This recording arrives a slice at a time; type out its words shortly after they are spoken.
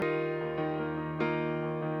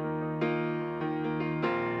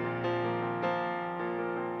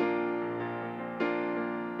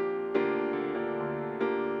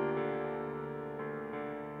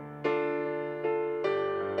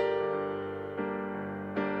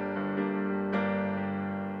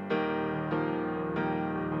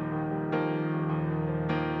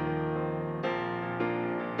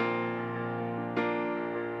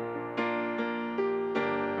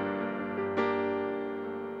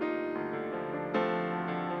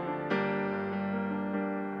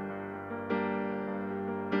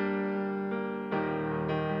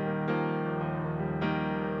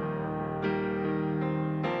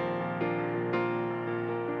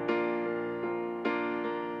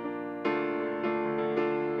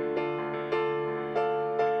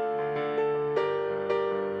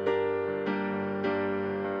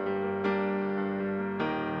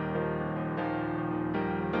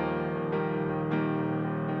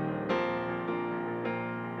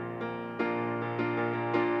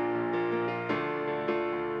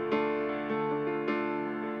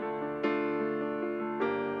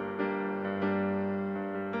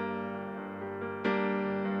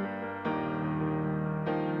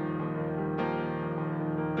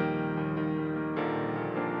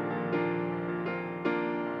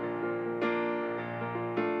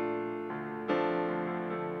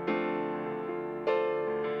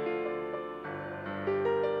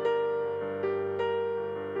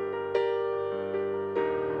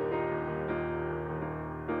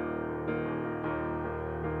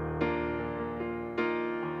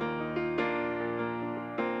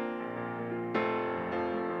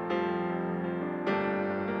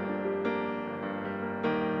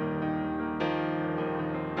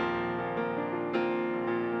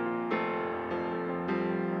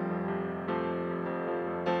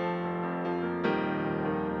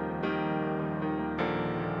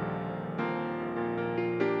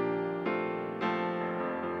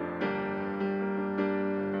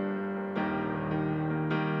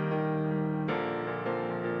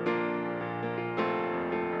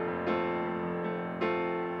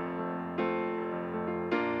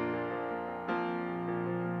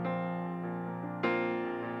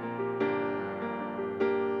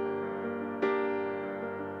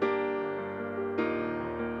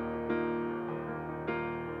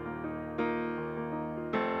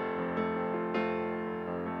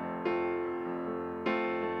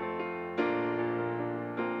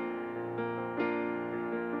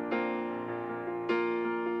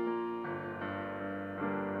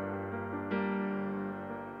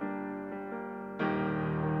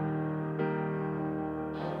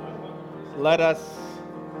Let us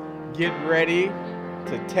get ready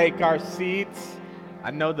to take our seats.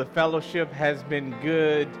 I know the fellowship has been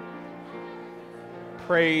good.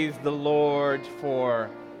 Praise the Lord for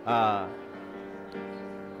a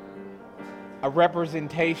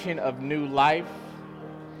representation of new life.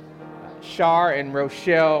 Shar and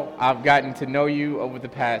Rochelle, I've gotten to know you over the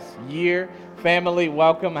past year. Family,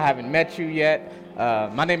 welcome. I haven't met you yet.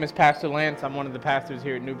 My name is Pastor Lance. I'm one of the pastors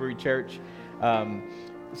here at Newbury Church.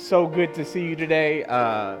 So good to see you today.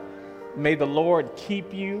 May the Lord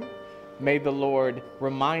keep you. May the Lord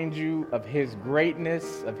remind you of His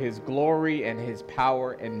greatness, of His glory, and His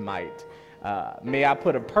power and might. May I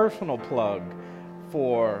put a personal plug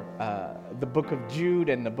for the book of Jude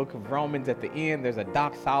and the book of Romans at the end. There's a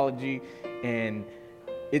doxology, and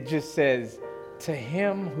it just says, to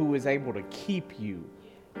Him who is able to keep you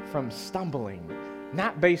from stumbling,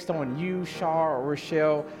 not based on you, Shar or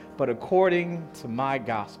Rochelle, but according to my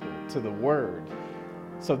gospel, to the word.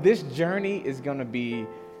 So this journey is going to be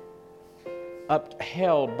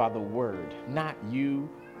upheld by the word, not you.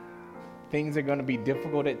 Things are going to be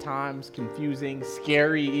difficult at times, confusing,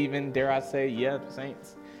 scary even, dare I say, yeah,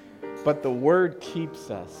 saints. But the word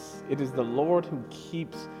keeps us. It is the Lord who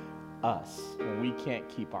keeps us when we can't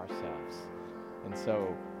keep ourselves. And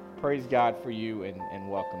so praise God for you and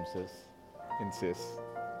welcome, sis. And sis,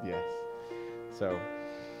 yes. So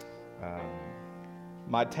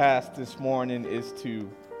my task this morning is to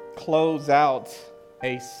close out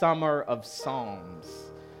a summer of Psalms.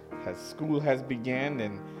 As school has begun,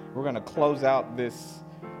 and we're going to close out this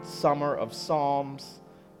summer of Psalms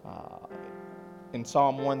in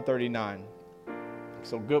Psalm 139.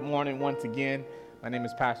 So good morning once again. My name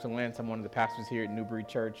is Pastor Lance. I'm one of the pastors here at Newbury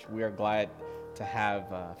Church. We are glad to have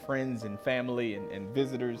friends and family and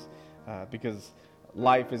visitors because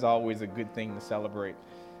life is always a good thing to celebrate.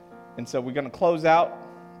 And so we're going to close out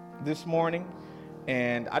this morning.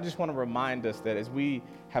 And I just want to remind us that as we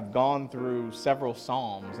have gone through several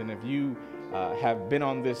Psalms, and if you have been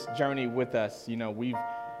on this journey with us, you know, we've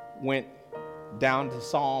went down to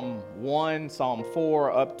Psalm 1, Psalm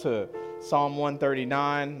 4, up to Psalm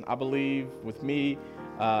 139, I believe, with me.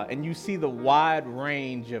 And you see the wide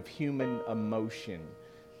range of human emotion.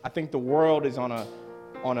 I think the world is on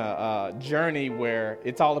a journey where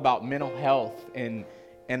it's all about mental health and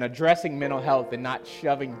addressing mental health and not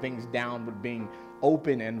shoving things down, but being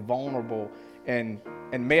open and vulnerable. And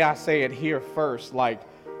may I say it here first, like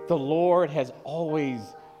the Lord has always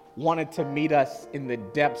wanted to meet us in the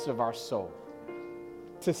depths of our soul,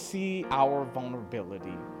 to see our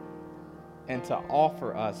vulnerability and to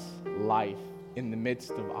offer us life in the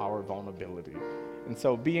midst of our vulnerability. And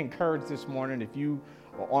so be encouraged this morning if you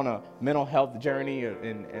are on a mental health journey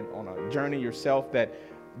and on a journey yourself, that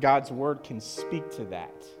God's word can speak to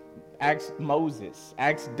that. Ask Moses,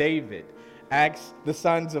 ask David, ask the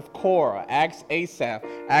sons of Korah, ask Asaph,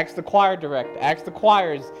 ask the choir director, ask the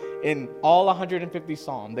choirs in all 150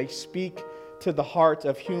 Psalms. They speak to the heart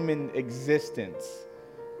of human existence.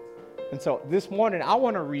 And so this morning, I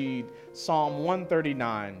want to read Psalm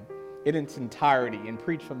 139 in its entirety and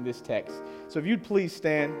preach from this text. So if you'd please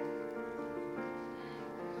stand.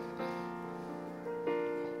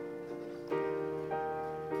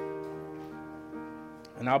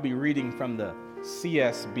 And I'll be reading from the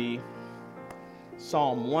CSB,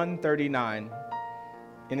 Psalm 139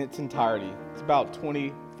 in its entirety. It's about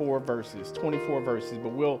 24 verses,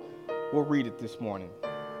 but we'll read it this morning.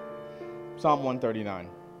 Psalm 139.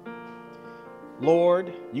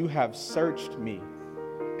 Lord, you have searched me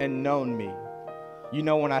and known me. You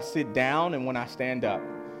know when I sit down and when I stand up.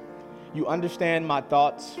 You understand my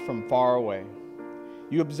thoughts from far away.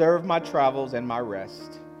 You observe my travels and my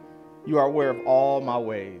rest. You are aware of all my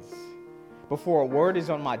ways. Before a word is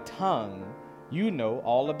on my tongue, you know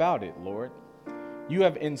all about it, Lord. You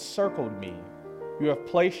have encircled me. You have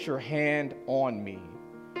placed your hand on me.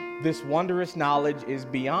 This wondrous knowledge is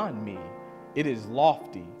beyond me. It is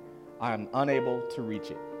lofty. I am unable to reach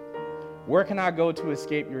it. Where can I go to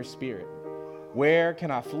escape your spirit? Where can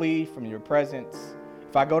I flee from your presence?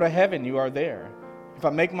 If I go to heaven, you are there. If I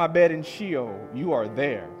make my bed in Sheol, you are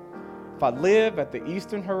there. If I live at the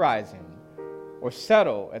eastern horizon or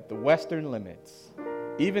settle at the western limits,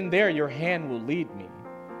 even there your hand will lead me.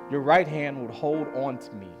 Your right hand will hold on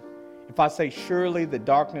to me. If I say, surely the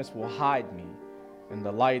darkness will hide me, and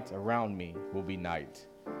the light around me will be night.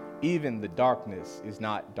 Even the darkness is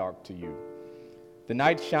not dark to you. The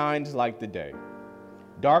night shines like the day.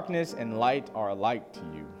 Darkness and light are alike to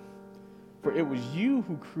you. For it was you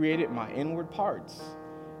who created my inward parts.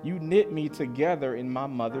 You knit me together in my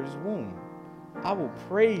mother's womb. I will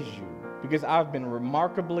praise you because I've been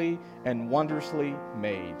remarkably and wondrously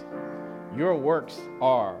made. Your works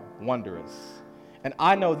are wondrous. And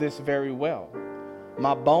I know this very well.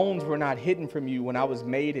 My bones were not hidden from you when I was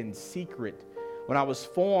made in secret, when I was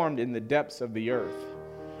formed in the depths of the earth.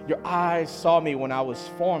 Your eyes saw me when I was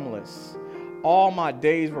formless. All my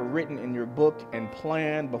days were written in your book and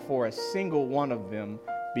planned before a single one of them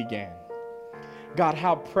began. God,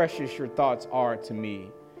 how precious your thoughts are to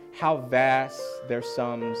me. How vast their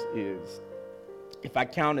sums is. If I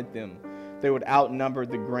counted them, they would outnumber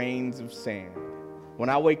the grains of sand. When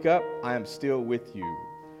I wake up, I am still with you.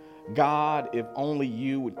 God, if only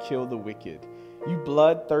you would kill the wicked. You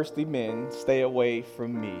bloodthirsty men, stay away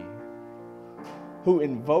from me, who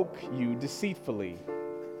invoke you deceitfully.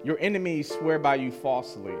 Your enemies swear by you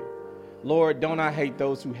falsely. Lord, don't I hate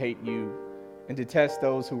those who hate you and detest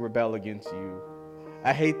those who rebel against you?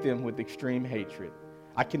 I hate them with extreme hatred.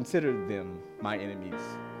 I consider them my enemies.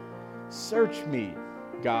 Search me,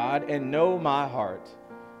 God, and know my heart.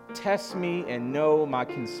 Test me and know my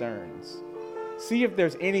concerns. See if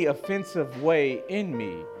there's any offensive way in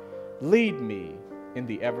me. Lead me in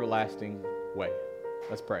the everlasting way.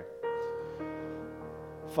 Let's pray.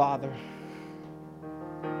 Father,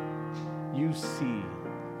 you see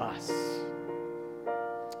us.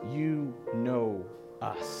 You know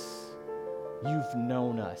us. You've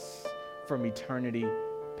known us from eternity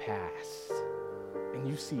past. And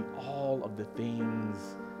you see all of the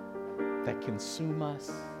things that consume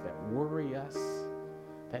us, that worry us,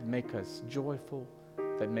 that make us joyful,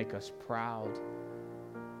 that make us proud.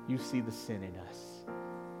 You see the sin in us.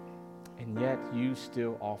 And yet you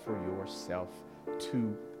still offer yourself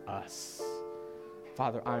to us.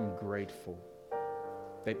 Father, I'm grateful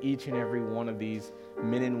that each and every one of these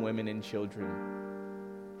men and women and children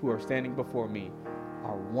who are standing before me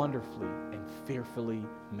are wonderfully and fearfully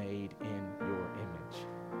made in your image.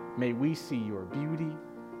 May we see your beauty.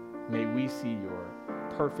 May we see your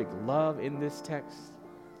perfect love in this text.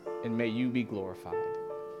 And may you be glorified.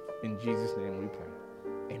 In Jesus' name we pray.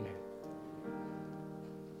 Amen.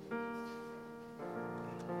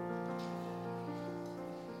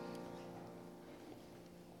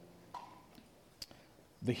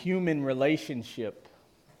 The human relationship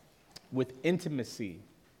with intimacy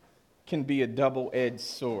can be a double-edged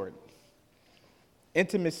sword.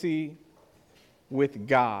 Intimacy with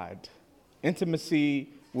God, intimacy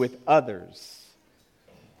with others,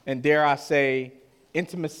 and dare I say,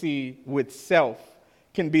 intimacy with self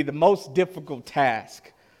can be the most difficult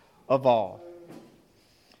task of all.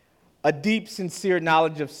 A deep, sincere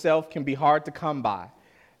knowledge of self can be hard to come by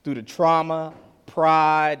due to trauma,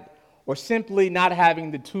 pride, or simply not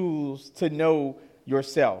having the tools to know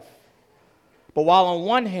yourself. But while on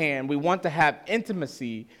one hand, we want to have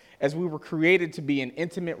intimacy as we were created to be in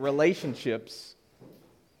intimate relationships,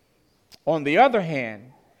 on the other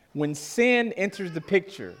hand, when sin enters the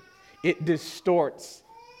picture, it distorts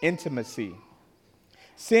intimacy.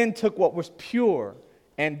 Sin took what was pure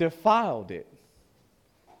and defiled it.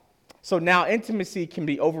 So now intimacy can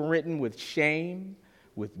be overwritten with shame,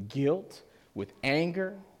 with guilt, with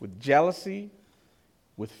anger, with jealousy,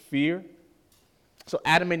 with fear. So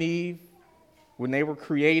Adam and Eve, when they were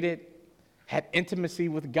created, had intimacy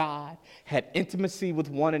with God, had intimacy with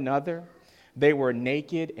one another. They were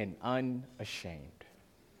naked and unashamed.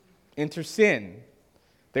 Enter sin.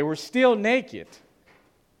 They were still naked,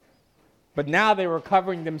 but now they were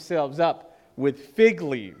covering themselves up with fig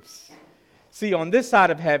leaves. See, on this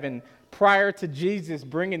side of heaven, prior to Jesus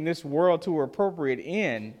bringing this world to an appropriate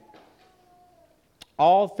end,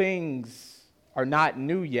 all things are not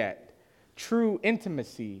new yet. True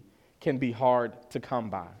intimacy can be hard to come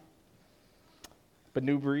by. But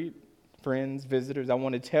New Breed, friends, visitors, I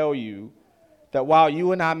want to tell you that while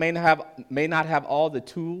you and I may not have all the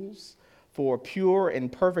tools for pure and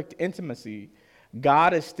perfect intimacy,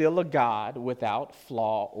 God is still a God without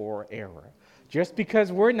flaw or error. Just because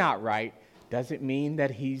we're not right doesn't mean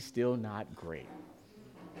that he's still not great.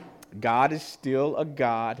 God is still a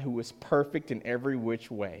God who is perfect in every which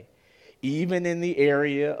way, even in the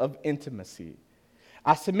area of intimacy.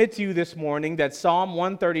 I submit to you this morning that Psalm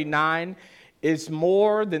 139 is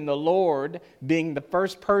more than the Lord being the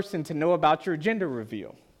first person to know about your gender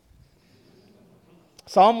reveal.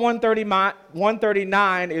 Psalm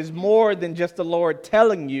 139 is more than just the Lord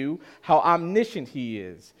telling you how omniscient he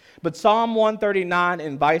is. But Psalm 139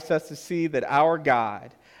 invites us to see that our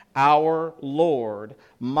God, our Lord,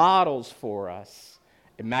 models for us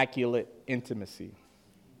immaculate intimacy.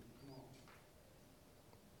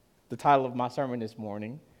 The title of my sermon this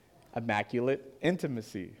morning, Immaculate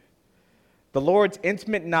Intimacy. The Lord's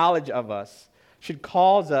intimate knowledge of us should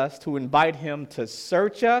cause us to invite him to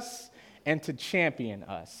search us and to champion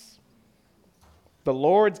us. The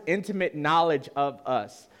Lord's intimate knowledge of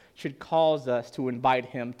us should cause us to invite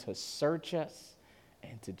him to search us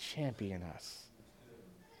and to champion us.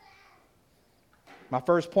 My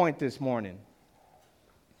first point this morning: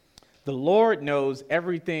 the Lord knows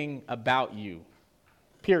everything about you,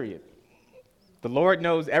 period. The Lord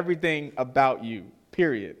knows everything about you,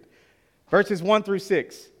 period. Verses 1 through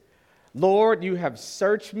 6. Lord, you have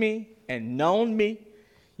searched me and known me.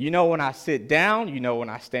 You know when I sit down, you know when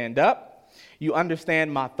I stand up. You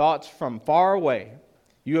understand my thoughts from far away.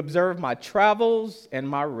 You observe my travels and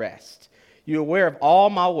my rest. You're aware of all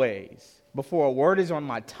my ways. Before a word is on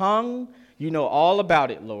my tongue, you know all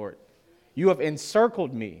about it, Lord. You have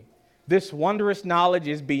encircled me. This wondrous knowledge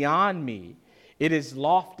is beyond me. It is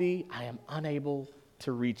lofty. I am unable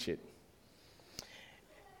to reach it.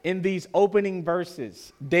 In these opening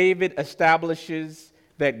verses, David establishes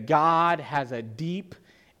that God has a deep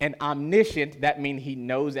and omniscient, that means he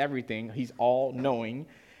knows everything, he's all-knowing.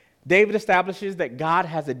 David establishes that God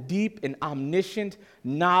has a deep and omniscient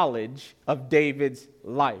knowledge of David's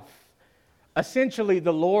life. Essentially,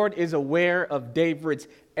 the Lord is aware of David's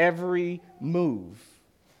every move.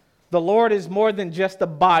 The Lord is more than just a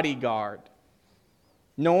bodyguard,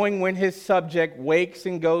 knowing when his subject wakes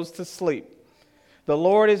and goes to sleep. The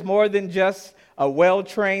Lord is more than just a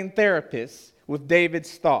well-trained therapist with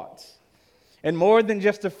David's thoughts, and more than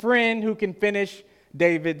just a friend who can finish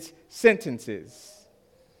David's sentences.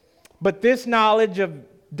 But this knowledge of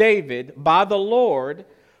David by the Lord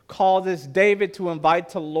causes David to invite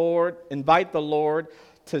the Lord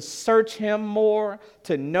to search him more,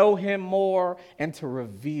 to know him more, and to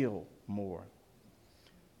reveal more.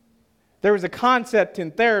 There is a concept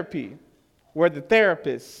in therapy where the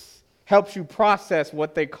therapist helps you process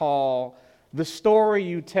what they call the story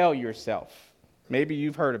you tell yourself. Maybe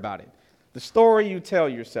you've heard about it. The story you tell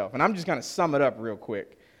yourself. And I'm just going to sum it up real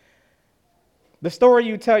quick. The story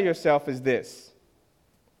you tell yourself is this.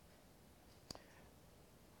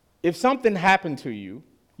 If something happened to you,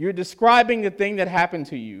 you're describing the thing that happened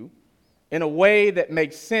to you in a way that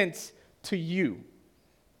makes sense to you.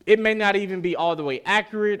 It may not even be all the way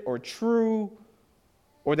accurate or true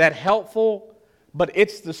or that helpful, but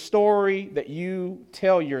it's the story that you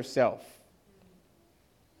tell yourself.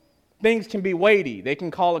 Things can be weighty. They can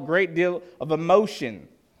call a great deal of emotion.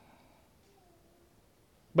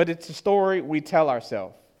 But it's a story we tell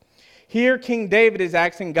ourselves. Here, King David is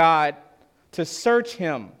asking God to search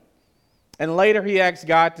him. And later he asks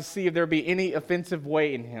God to see if there be any offensive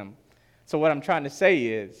way in him. So what I'm trying to say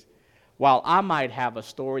is, while I might have a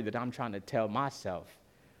story that I'm trying to tell myself,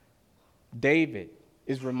 David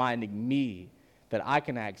is reminding me that I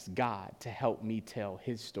can ask God to help me tell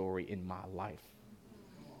his story in my life.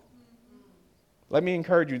 Let me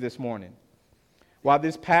encourage you this morning. While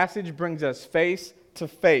this passage brings us face to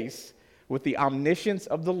face with the omniscience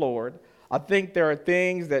of the Lord, I think there are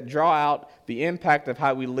things that draw out the impact of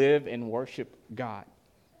how we live and worship God.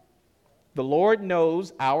 The Lord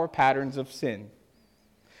knows our patterns of sin.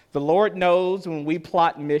 The Lord knows when we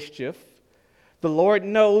plot mischief. The Lord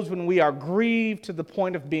knows when we are grieved to the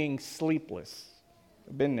point of being sleepless.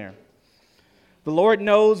 I've been there. The Lord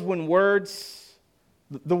knows when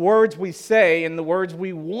the words we say and the words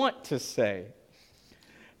we want to say.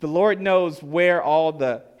 The Lord knows where all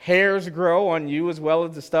the hairs grow on you as well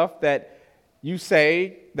as the stuff that you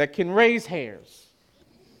say that can raise hairs.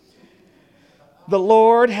 The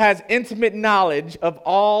Lord has intimate knowledge of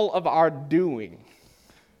all of our doing.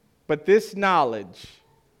 But this knowledge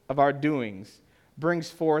of our doings brings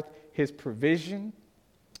forth his provision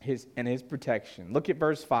and his protection. Look at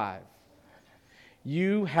verse 5.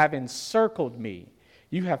 You have encircled me.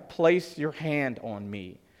 You have placed your hand on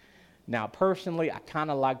me. Now, personally, I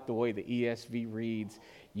kind of like the way the ESV reads.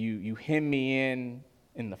 You hem me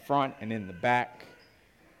in the front and in the back.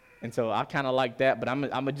 And so I kind of like that, but I'm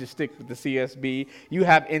going to just stick with the CSB. You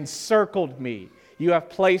have encircled me. You have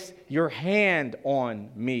placed your hand on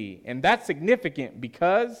me. And that's significant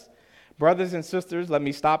because, brothers and sisters, let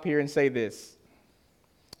me stop here and say this.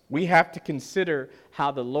 We have to consider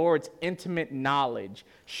how the Lord's intimate knowledge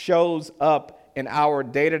shows up in our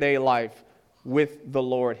day-to-day life with the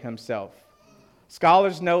Lord himself.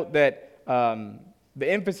 Scholars note that the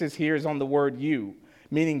emphasis here is on the word you,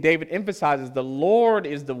 meaning David emphasizes the Lord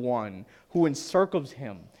is the one who encircles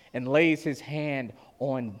him and lays his hand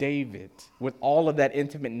on David with all of that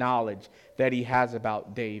intimate knowledge that he has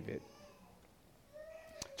about David.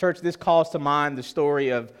 Church, this calls to mind the story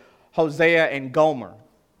of Hosea and Gomer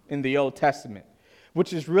in the Old Testament,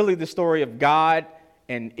 which is really the story of God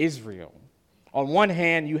and Israel. On one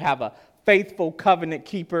hand, you have a faithful covenant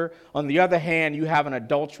keeper. On the other hand, you have an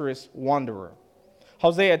adulterous wanderer.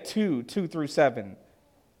 Hosea 2:2-7.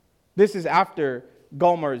 This is after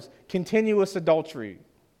Gomer's continuous adultery.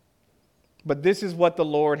 But this is what the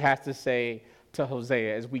Lord has to say to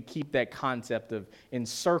Hosea as we keep that concept of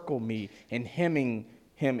encircle me and hemming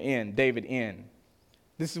him in, David in.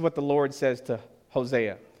 This is what the Lord says to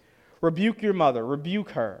Hosea. Rebuke your mother,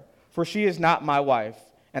 rebuke her, for she is not my wife,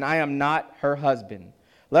 and I am not her husband.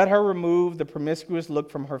 Let her remove the promiscuous look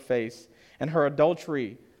from her face and her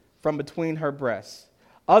adultery from between her breasts.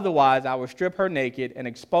 Otherwise, I will strip her naked and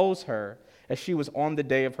expose her as she was on the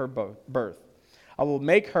day of her birth. I will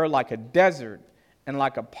make her like a desert and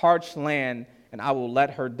like a parched land, and I will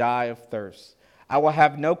let her die of thirst. I will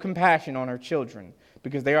have no compassion on her children,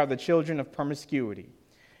 because they are the children of promiscuity.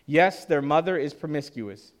 Yes, their mother is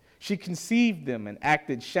promiscuous. She conceived them and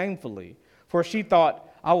acted shamefully, for she thought,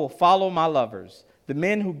 I will follow my lovers, the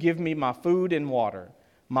men who give me my food and water,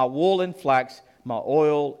 my wool and flax, my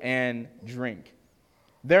oil and drink.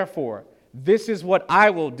 Therefore, this is what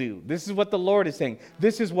I will do. This is what the Lord is saying.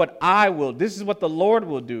 This is what I will. This is what the Lord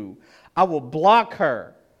will do. I will block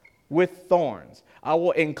her with thorns. I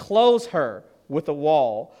will enclose her with a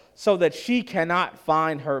wall so that she cannot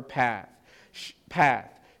find her path.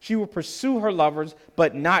 She will pursue her lovers,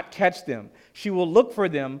 but not catch them. She will look for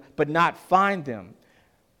them, but not find them.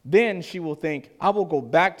 Then she will think, I will go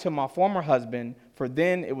back to my former husband, for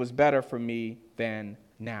then it was better for me than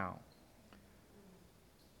now.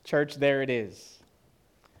 Church, there it is.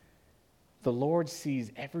 The Lord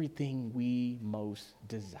sees everything we most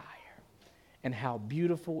desire, and how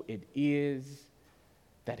beautiful it is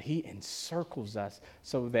that he encircles us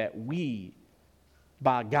so that we,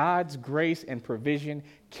 by God's grace and provision,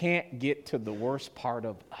 can't get to the worst part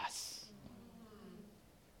of us.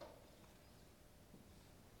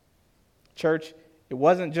 Church, it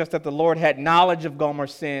wasn't just that the Lord had knowledge of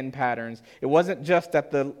Gomer's sin patterns. It wasn't just that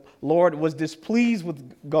the Lord was displeased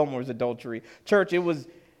with Gomer's adultery. Church, it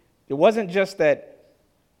wasn't just that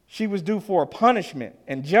she was due for a punishment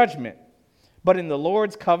and judgment. But in the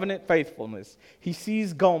Lord's covenant faithfulness, he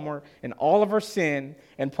sees Gomer in all of her sin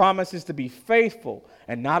and promises to be faithful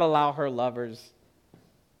and not allow her lovers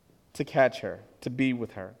to catch her, to be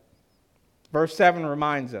with her. Verse 7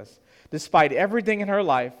 reminds us, despite everything in her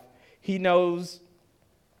life, he knows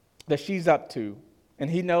that she's up to,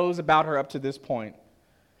 and he knows about her up to this point,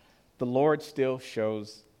 the Lord still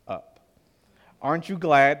shows up. Aren't you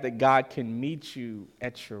glad that God can meet you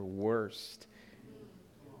at your worst,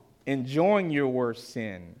 enjoying your worst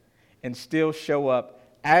sin, and still show up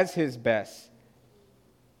as his best?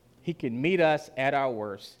 He can meet us at our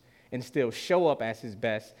worst and still show up as his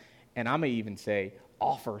best, and I'm going to even say,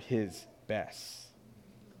 offer his best.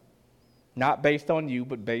 Not based on you,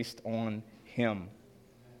 but based on him.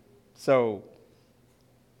 So,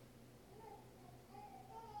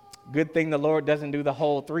 good thing the Lord doesn't do the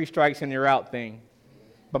whole 3 strikes and you're out thing.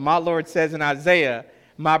 But my Lord says in Isaiah,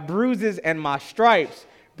 my bruises and my stripes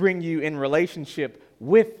bring you in relationship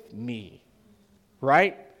with me.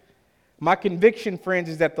 Right? My conviction, friends,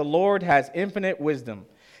 is that the Lord has infinite wisdom,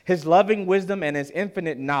 his loving wisdom and his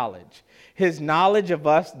infinite knowledge. His knowledge of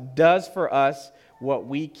us does for us what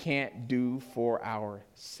we can't do for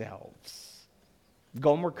ourselves.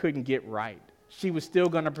 Gomer couldn't get right. She was still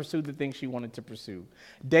going to pursue the things she wanted to pursue.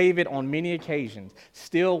 David, on many occasions,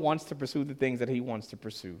 still wants to pursue the things that he wants to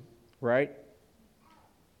pursue, right?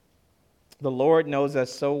 The Lord knows us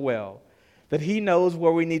so well that he knows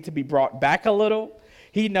where we need to be brought back a little.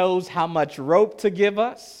 He knows how much rope to give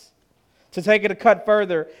us. To take it a cut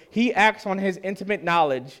further, he acts on his intimate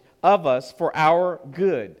knowledge of us for our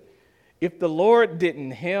good. If the Lord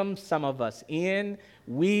didn't hem some of us in,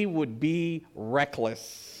 we would be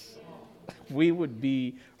reckless. We would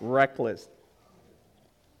be reckless.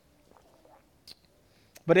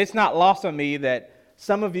 But it's not lost on me that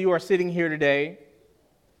some of you are sitting here today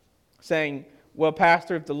saying, well,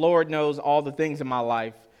 Pastor, if the Lord knows all the things in my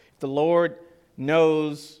life, if the Lord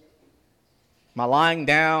knows my lying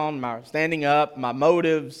down, my standing up, my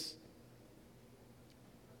motives,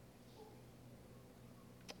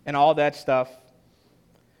 and all that stuff,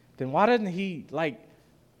 then why doesn't he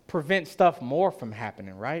prevent stuff more from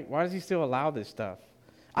happening, right? Why does he still allow this stuff?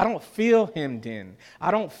 I don't feel hemmed in. I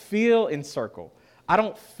don't feel encircled. I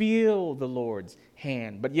don't feel the Lord's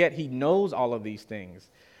hand, but yet he knows all of these things.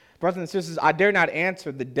 Brothers and sisters, I dare not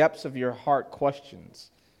answer the depths of your heart questions,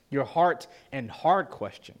 your heart and hard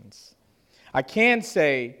questions. I can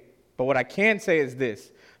say, but what I can say is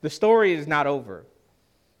this: the story is not over.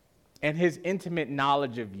 And his intimate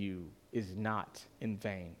knowledge of you is not in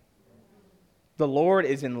vain. The Lord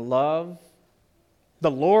is in love. The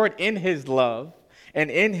Lord, in his love and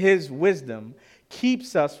in his wisdom,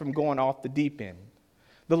 keeps us from going off the deep end.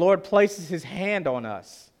 The Lord places his hand on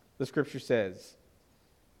us, the scripture says.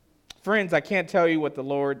 Friends, I can't tell you what the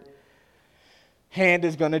Lord's hand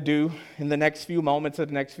is going to do in the next few moments of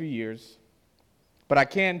the next few years. But I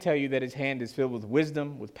can tell you that his hand is filled with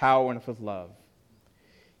wisdom, with power, and with love.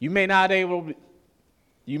 You may not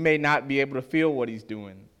be able to feel what he's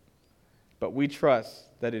doing, but we trust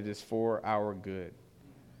that it is for our good.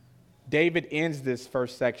 David ends this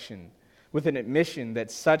first section with an admission that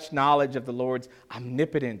such knowledge of the Lord's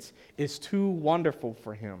omnipotence is too wonderful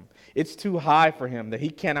for him. It's too high for him that he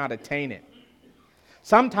cannot attain it.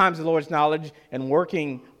 Sometimes the Lord's knowledge and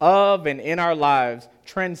working of and in our lives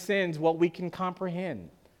transcends what we can comprehend.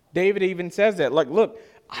 David even says that. Look,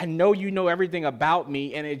 I know you know everything about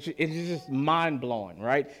me, and it's just mind-blowing,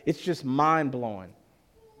 right? It's just mind-blowing.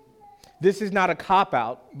 This is not a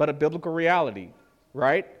cop-out, but a biblical reality,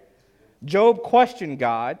 right? Job questioned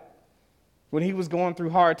God when he was going through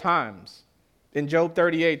hard times. In Job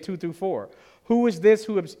 38, 2-4. Who is this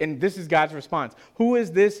and this is God's response. Who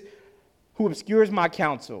is this who obscures my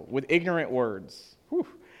counsel with ignorant words? Whew.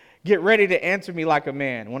 Get ready to answer me like a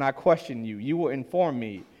man. When I question you, you will inform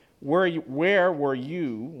me. Where were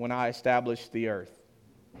you when I established the earth?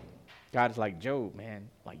 God is like, Job, man,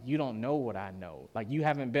 like you don't know what I know. Like you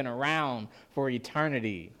haven't been around for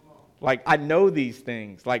eternity. Like I know these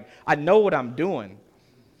things. Like I know what I'm doing.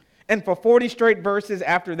 And for 40 straight verses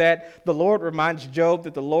after that, the Lord reminds Job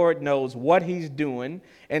that the Lord knows what he's doing,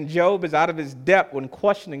 and Job is out of his depth when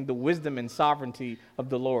questioning the wisdom and sovereignty of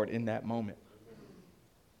the Lord in that moment.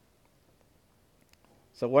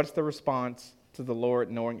 So what's the response to the Lord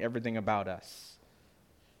knowing everything about us?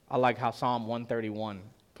 I like how Psalm 131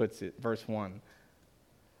 puts it, verse 1.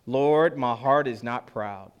 Lord, my heart is not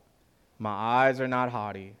proud. My eyes are not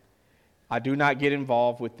haughty. I do not get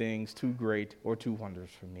involved with things too great or too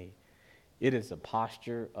wondrous for me. It is a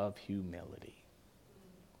posture of humility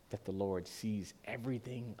that the Lord sees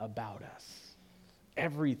everything about us.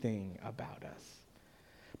 Everything about us.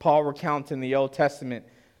 Paul recounts in the Old Testament,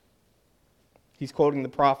 he's quoting the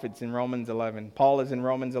prophets in Romans 11. Paul is in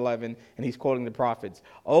Romans 11, and he's quoting the prophets.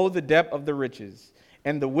 Oh, the depth of the riches,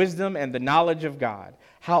 and the wisdom and the knowledge of God.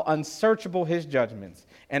 How unsearchable his judgments,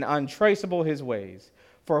 and untraceable his ways.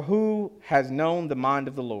 For who has known the mind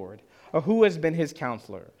of the Lord? Or who has been his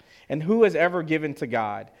counselor? And who has ever given to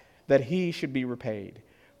God that he should be repaid?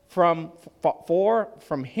 From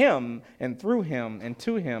him and through him and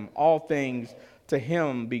to him all things, to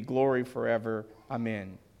him be glory forever.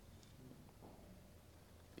 Amen.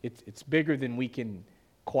 It's bigger than we can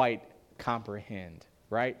quite comprehend,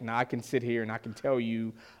 right? Now I can sit here and I can tell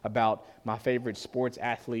you about my favorite sports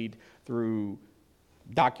athlete through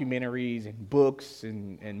documentaries and books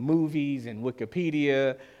and movies and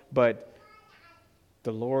Wikipedia, but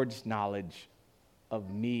the Lord's knowledge of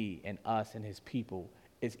me and us and his people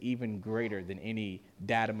is even greater than any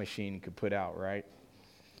data machine could put out, right?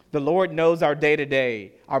 The Lord knows our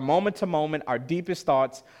day-to-day, our moment-to-moment, our deepest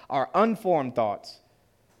thoughts, our unformed thoughts.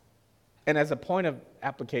 And as a point of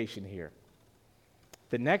application here,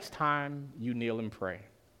 the next time you kneel and pray,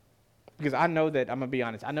 because I know that, I'm going to be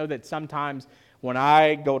honest, I know that sometimes when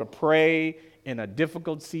I go to pray in a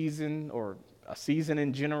difficult season or a season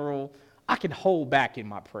in general, I can hold back in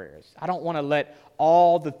my prayers. I don't want to let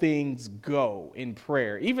all the things go in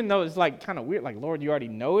prayer, even though it's like kind of weird, like, Lord, you already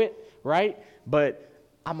know it, right? But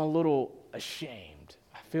I'm a little ashamed.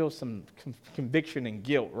 I feel some conviction and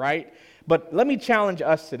guilt, right? But let me challenge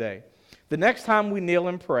us today. The next time we kneel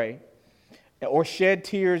and pray or shed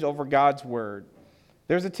tears over God's word,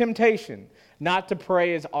 there's a temptation not to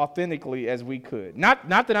pray as authentically as we could. Not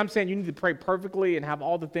that I'm saying you need to pray perfectly and have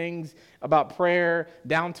all the things about prayer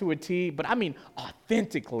down to a T, but I mean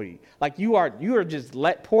authentically. Like you are just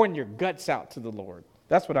pouring your guts out to the Lord.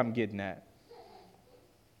 That's what I'm getting at.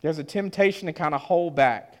 There's a temptation to kind of hold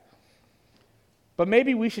back. But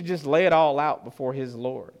maybe we should just lay it all out before his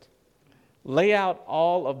Lord. Lay out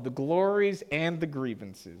all of the glories and the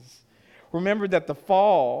grievances. Remember that the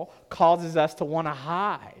fall causes us to want to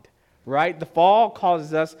hide, right? The fall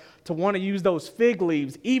causes us to want to use those fig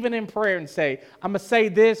leaves, even in prayer, and say, I'm going to say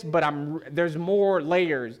this, but there's more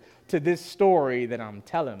layers to this story that I'm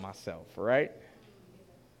telling myself, right?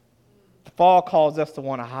 The fall calls us to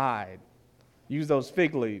want to hide. Use those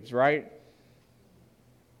fig leaves, right?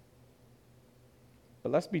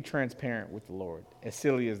 But let's be transparent with the Lord, as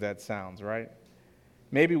silly as that sounds, right?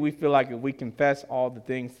 Maybe we feel like if we confess all the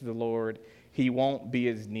things to the Lord, he won't be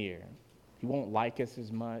as near. He won't like us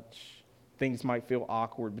as much. Things might feel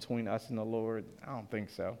awkward between us and the Lord. I don't think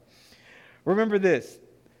so. Remember this.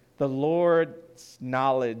 The Lord's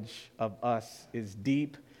knowledge of us is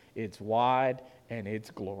deep, it's wide, and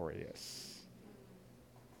it's glorious.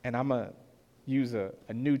 And I'm going to use a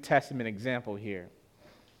New Testament example here.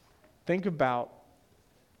 Think about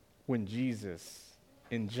when Jesus,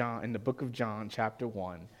 in the book of John, chapter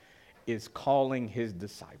 1, is calling his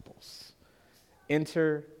disciples.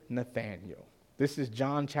 Enter Nathanael. This is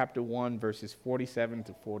John chapter 1, verses 47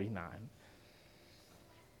 to 49.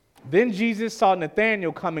 Then Jesus saw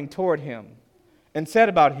Nathanael coming toward him and said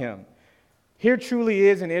about him, "Here truly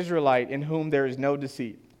is an Israelite in whom there is no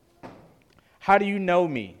deceit." "How do you know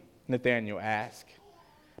me?" Nathanael asked.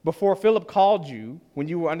 "Before Philip called you, when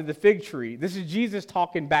you were under the fig tree." This is Jesus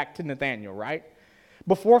talking back to Nathanael, right?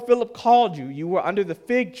 "Before Philip called you, you were under the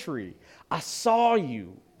fig tree. I saw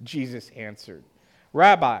you," Jesus answered.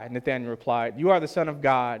 "Rabbi," Nathanael replied, "you are the Son of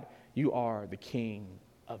God. You are the King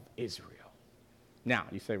of Israel." Now,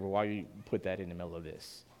 you say, well, why you put that in the middle of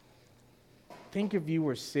this? Think if you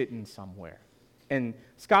were sitting somewhere. And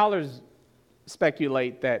scholars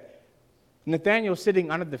speculate that Nathanael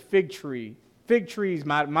sitting under the fig tree, fig trees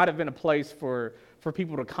might have been a place for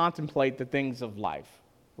people to contemplate the things of life,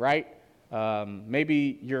 right?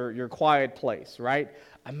 Maybe your quiet place, right?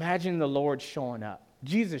 Imagine the Lord showing up,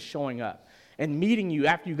 Jesus showing up, and meeting you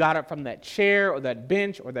after you got up from that chair or that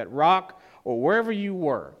bench or that rock or wherever you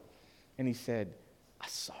were. And he said, "I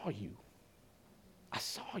saw you. I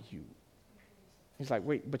saw you." He's like,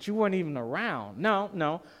 "Wait, but you weren't even around."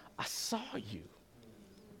 No, I saw you.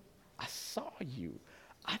 I saw you.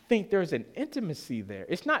 I think there's an intimacy there.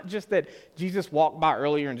 It's not just that Jesus walked by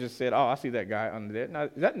earlier and just said, "Oh, I see that guy under there." Now,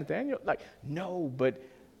 is that Nathanael? No, but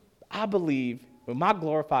I believe with my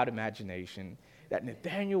glorified imagination that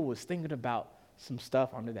Nathanael was thinking about some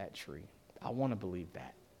stuff under that tree. I want to believe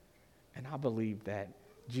that. And I believe that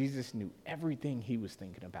Jesus knew everything he was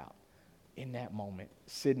thinking about in that moment,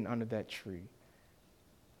 sitting under that tree.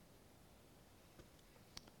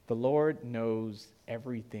 The Lord knows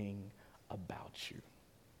everything about you,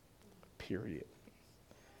 period.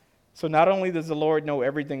 So not only does the Lord know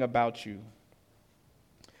everything about you,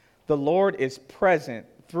 the Lord is present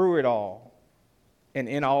through it all and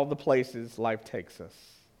in all the places life takes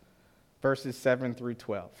us. Verses 7 through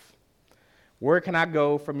 12. "Where can I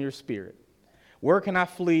go from your spirit? Where can I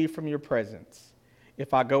flee from your presence?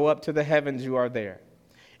 If I go up to the heavens, you are there.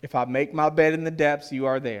 If I make my bed in the depths, you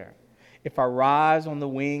are there. If I rise on the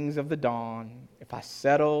wings of the dawn, if I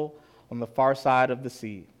settle on the far side of the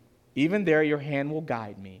sea, even there your hand will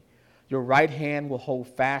guide me. Your right hand will hold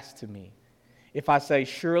fast to me. If I say,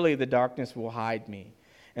 surely the darkness will hide me,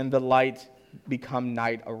 and the light become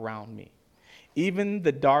night around me, even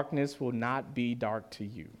the darkness will not be dark to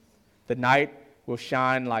you. The night will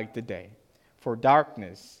shine like the day, for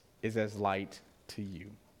darkness is as light to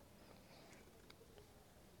you."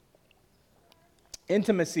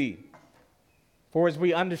 Intimacy, for as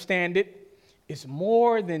we understand it, is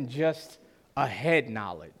more than just a head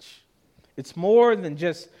knowledge. It's more than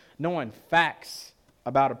just knowing facts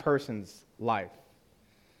about a person's life.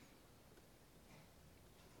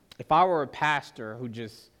 If I were a pastor who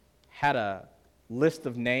just had a list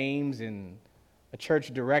of names in a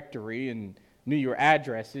church directory and knew your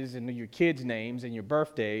addresses and knew your kids' names and your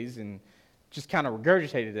birthdays and just kind of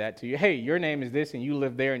regurgitated that to you, hey, your name is this and you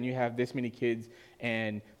live there and you have this many kids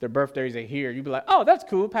and their birthdays are here, you'd be like, oh, that's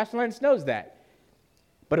cool, Pastor Lance knows that.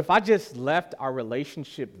 But if I just left our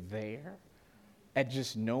relationship there at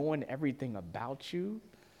just knowing everything about you,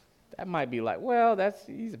 that might be like, well,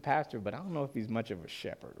 he's a pastor, but I don't know if he's much of a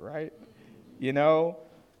shepherd, right? You know?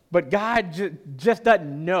 But God just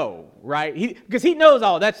doesn't know, right? Because he knows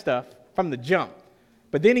all that stuff from the jump.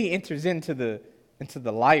 But then he enters into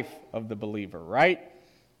the life of the believer, right?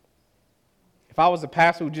 If I was a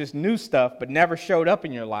pastor who just knew stuff but never showed up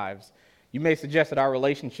in your lives, you may suggest that our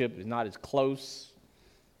relationship is not as close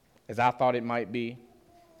as I thought it might be.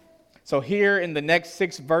 So here in the next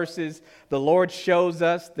 6 verses, the Lord shows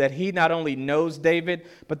us that he not only knows David,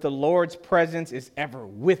 but the Lord's presence is ever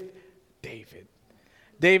with David.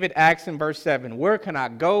 David asks in verse 7, "Where can I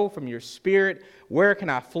go from your spirit? Where can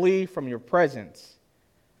I flee from your presence?"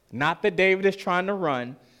 Not that David is trying to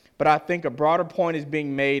run, but I think a broader point is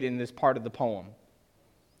being made in this part of the poem.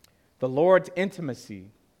 The Lord's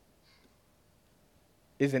intimacy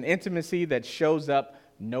is an intimacy that shows up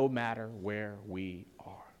no matter where we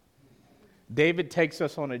are. David takes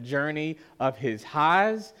us on a journey of his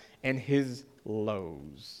highs and his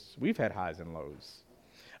lows. We've had highs and lows.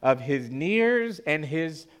 Of his nears and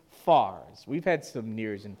his fars. We've had some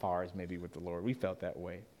nears and fars maybe with the Lord. We felt that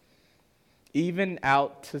way. Even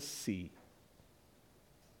out to sea.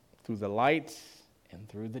 Through the light and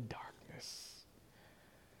through the darkness.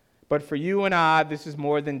 But for you and I, this is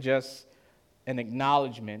more than just an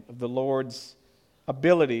acknowledgement of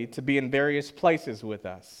ability to be in various places with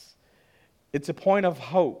us. It's a point of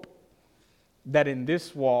hope that in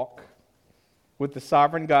this walk with the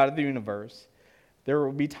sovereign God of the universe, there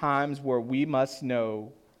will be times where we must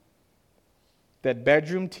know that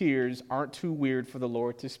bedroom tears aren't too weird for the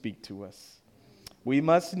Lord to speak to us. We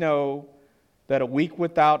must know that a week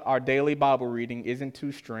without our daily Bible reading isn't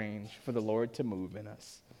too strange for the Lord to move in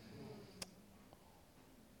us.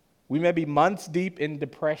 We may be months deep in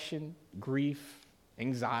depression, grief,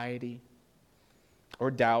 anxiety, or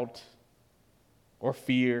doubt, or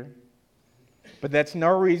fear, but that's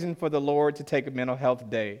no reason for the Lord to take a mental health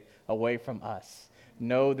day away from us.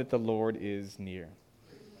 Know that the Lord is near.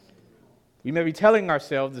 We may be telling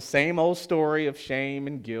ourselves the same old story of shame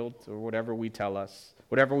and guilt, or whatever we tell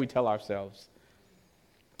ourselves.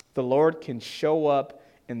 The Lord can show up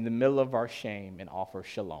in the middle of our shame and offer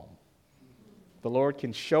shalom. The Lord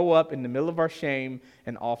can show up in the middle of our shame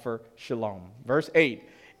and offer shalom. Verse 8,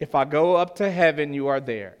 if I go up to heaven, you are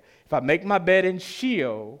there. If I make my bed in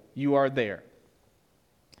Sheol, you are there.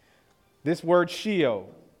 This word Sheol,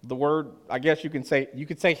 the word, I guess you could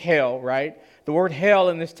say hell, right? The word hell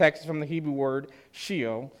in this text is from the Hebrew word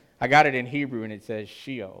Sheol. I got it in Hebrew and it says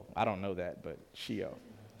Sheol. I don't know that, but Sheol.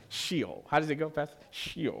 Sheol. How does it go, Pastor?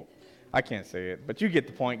 Sheol. I can't say it, but you get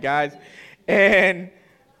the point, guys. And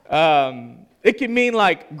it can mean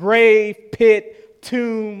like grave, pit,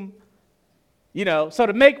 tomb, So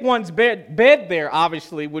to make one's bed there,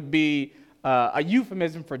 obviously, would be a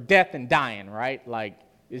euphemism for death and dying, right? Like,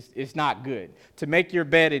 it's not good. To make your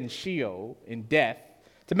bed in Sheol, in death,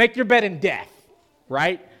 to make your bed in death,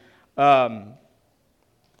 right?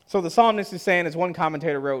 So the psalmist is saying, as one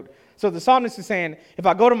commentator wrote, so the psalmist is saying, if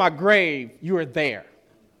I go to my grave, you are there.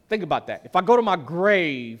 Think about that. If I go to my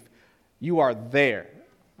grave, you are there.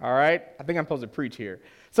 All right? I think I'm supposed to preach here.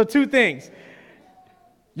 So two things.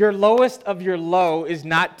 Your lowest of your low is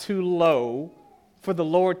not too low for the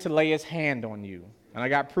Lord to lay his hand on you. And I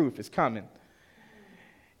got proof. It's coming.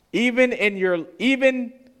 Even in your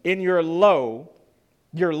low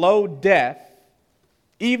death,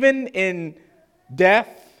 even in death,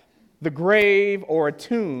 the grave, or a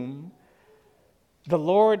tomb, the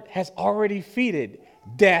Lord has already defeated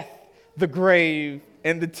death, the grave,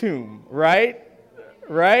 and the tomb, right?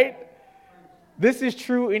 Right? This is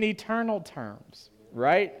true in eternal terms,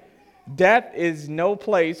 right? Death is no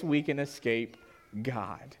place we can escape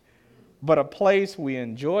God, but a place we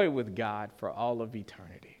enjoy with God for all of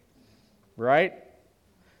eternity, right?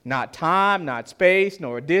 Not time, not space,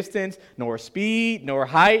 nor distance, nor speed, nor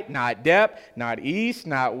height, not depth, not east,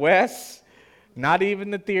 not west, not even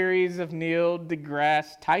the theories of Neil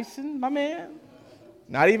deGrasse Tyson, my man,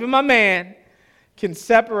 not even my man, can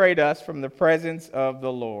separate us from the presence of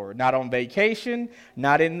the Lord. Not on vacation,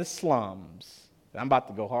 not in the slums. I'm about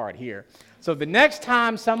to go hard here. So the next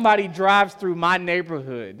time somebody drives through my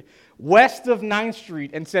neighborhood west of 9th Street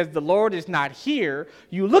and says the Lord is not here,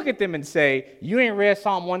 you look at them and say, you ain't read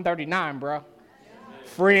Psalm 139, bro.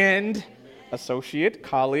 Friend, associate,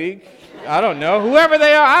 colleague, I don't know, whoever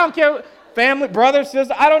they are, I don't care, family, brother,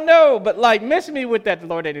 sister, I don't know, but like miss me with that, the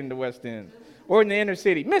Lord ain't in the West End or in the inner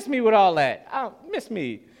city. Miss me with all that. Miss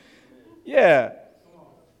me. Yeah.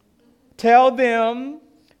 Tell them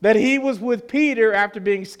that he was with Peter after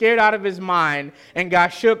being scared out of his mind and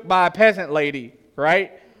got shook by a peasant lady,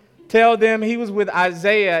 right? Tell them he was with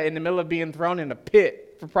Isaiah in the middle of being thrown in a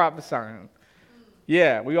pit for prophesying.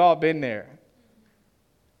 Yeah, we all been there.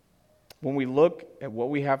 When we look at what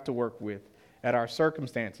we have to work with, at our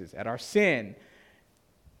circumstances, at our sin,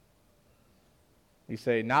 we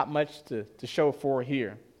say, not much to show for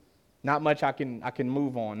here. Not much I can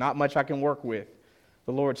move on. Not much I can work with.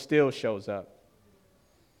 The Lord still shows up.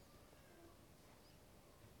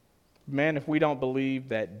 Man, if we don't believe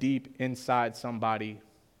that deep inside somebody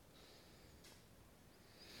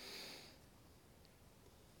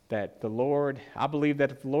that the Lord, I believe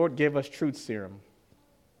that if the Lord gave us truth serum,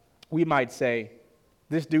 we might say,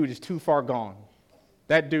 this dude is too far gone.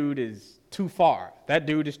 That dude is too far. That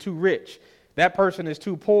dude is too rich. That person is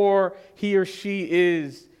too poor. He or she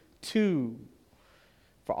is too.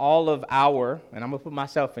 For all of our, and I'm going to put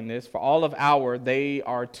myself in this, for all of our, they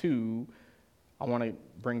are too, I want to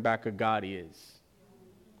bring back a God is.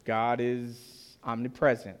 God is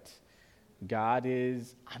omnipresent. God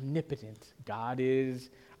is omnipotent. God is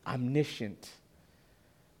omniscient.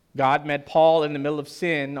 God met Paul in the middle of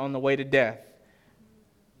sin on the way to death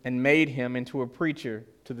and made him into a preacher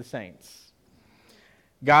to the saints.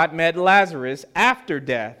 God met Lazarus after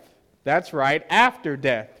death. That's right, after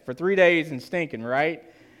death, for 3 days and stinking, right?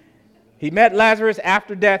 He met Lazarus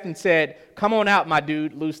after death and said, come on out, my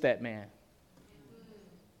dude, loose that man.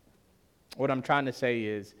 What I'm trying to say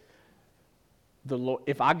is, the Lord,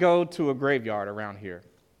 if I go to a graveyard around here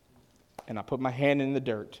and I put my hand in the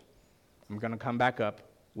dirt, I'm going to come back up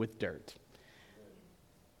with dirt.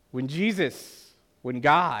 When Jesus, when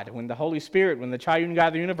God, when the Holy Spirit, when the triune God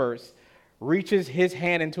of the universe reaches his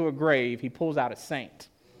hand into a grave, he pulls out a saint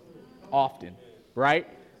often, right?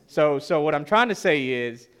 So what I'm trying to say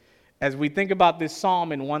is, as we think about this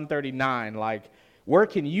Psalm in 139, like, where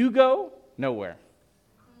can you go? Nowhere.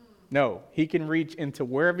 No, he can reach into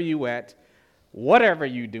wherever you at, whatever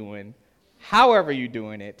you doing, however you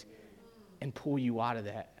doing it, and pull you out of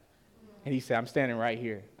that. And he said, I'm standing right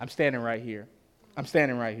here. I'm standing right here. I'm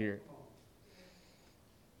standing right here.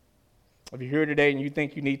 If you're here today and you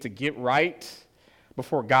think you need to get right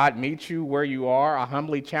before God meets you where you are, I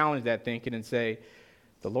humbly challenge that thinking and say,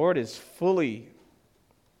 the Lord is fully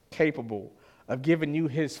capable of giving you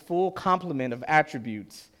his full complement of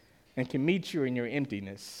attributes and can meet you in your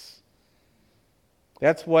emptiness.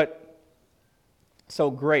 That's what's so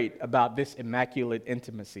great about this immaculate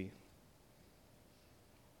intimacy.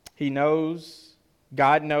 He knows,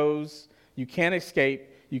 God knows, you can't escape,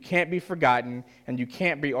 you can't be forgotten, and you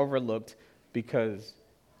can't be overlooked because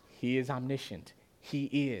he is omniscient. He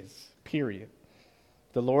is, period.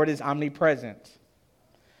 The Lord is omnipresent.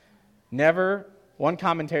 Never, one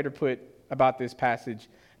commentator put about this passage,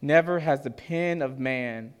 never has the pen of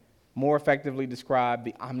man more effectively described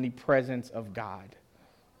the omnipresence of God.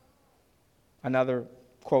 Another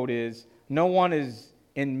quote is, no one is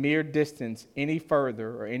in mere distance any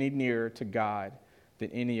further or any nearer to God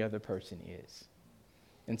than any other person is.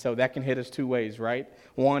 And so that can hit us two ways, right?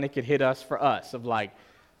 One, it could hit us for us of like,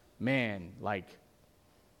 man, like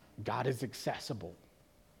God is accessible,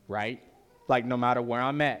 right? Like no matter where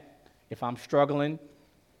I'm at, if I'm struggling,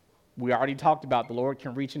 we already talked about the Lord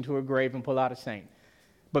can reach into a grave and pull out a saint.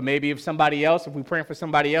 But maybe if we're praying for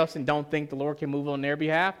somebody else and don't think the Lord can move on their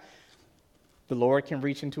behalf, the Lord can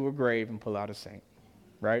reach into a grave and pull out a saint,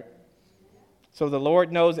 right? So the Lord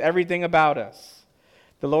knows everything about us.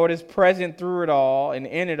 The Lord is present through it all and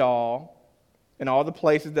in it all, in all the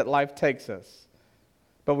places that life takes us.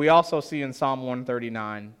 But we also see in Psalm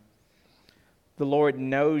 139, the Lord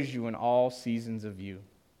knows you in all seasons of you.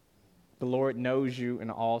 The Lord knows you in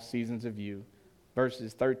all seasons of you.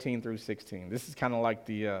 Verses 13 through 16. This is kind of like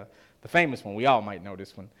the famous one. We all might know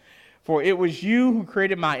this one. For it was you who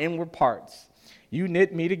created my inward parts. You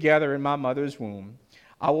knit me together in my mother's womb.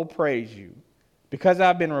 I will praise you, because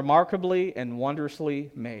I've been remarkably and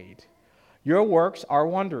wondrously made. Your works are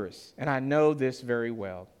wondrous, and I know this very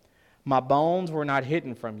well. My bones were not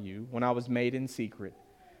hidden from you when I was made in secret,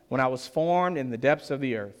 when I was formed in the depths of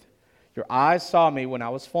the earth. Your eyes saw me when I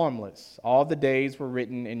was formless. All the days were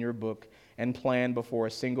written in your book and planned before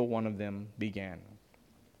a single one of them began.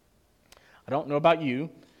 I don't know about you,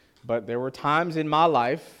 but there were times in my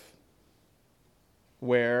life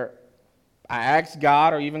where I asked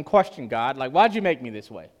God or even questioned God, like, why'd you make me this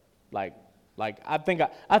way? Like I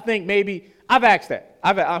think maybe I've asked that.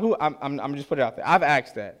 I'm just put it out there. I've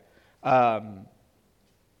asked that.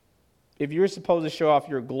 If you're supposed to show off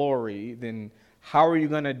your glory, then how are you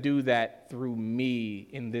going to do that through me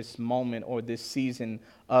in this moment or this season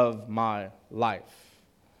of my life?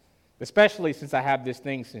 Especially since I have this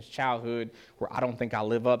thing since childhood where I don't think I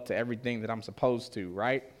live up to everything that I'm supposed to,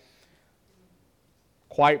 right?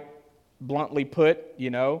 Quite bluntly put,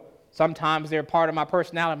 sometimes they're part of my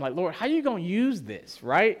personality. I'm like, Lord, how are you going to use this,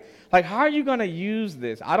 right? Like, how are you going to use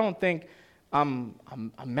this? I don't think I'm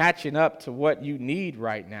matching up to what you need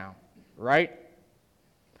right now, right?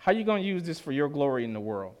 How are you going to use this for your glory in the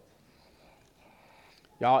world?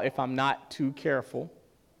 Y'all, if I'm not too careful,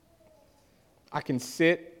 I can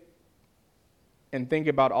sit and think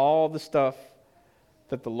about all the stuff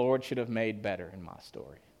that the Lord should have made better in my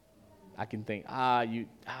story. I can think,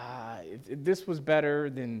 if this was better,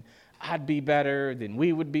 then I'd be better, then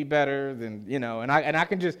we would be better, then, and I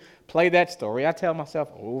can just play that story. I tell myself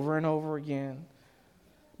over and over again.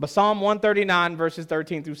 But Psalm 139, verses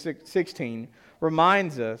 13 through 16,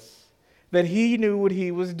 reminds us that he knew what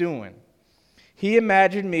he was doing. He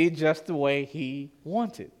imagined me just the way he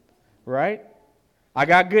wanted, right? I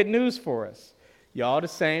got good news for us. Y'all the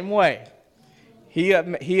same way. He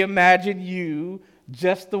imagined you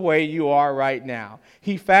just the way you are right now.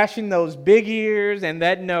 He fashioned those big ears and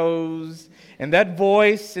that nose and that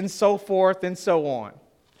voice and so forth and so on,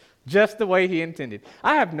 just the way he intended.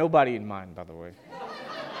 I have nobody in mind, by the way.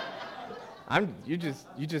 You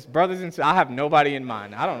just brothers and sisters. I have nobody in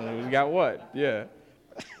mind. I don't know who's got what. Yeah.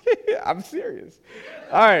 I'm serious.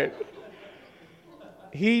 All right.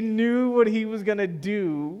 He knew what he was going to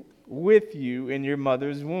do with you in your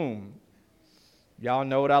mother's womb. Y'all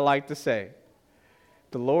know what I like to say.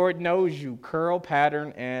 The Lord knows you, curl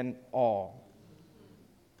pattern and all.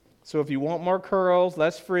 So if you want more curls,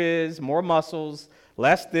 less frizz, more muscles,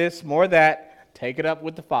 less this, more that, take it up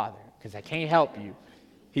with the Father, because I can't help you.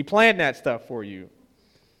 He planned that stuff for you.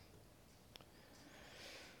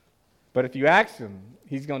 But if you ask him,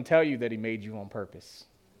 he's going to tell you that he made you on purpose.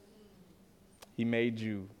 He made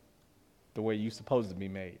you the way you're supposed to be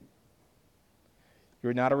made.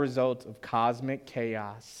 You're not a result of cosmic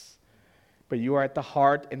chaos, but you are at the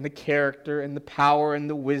heart and the character and the power and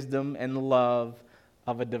the wisdom and the love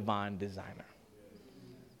of a divine designer.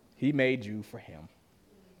 He made you for him,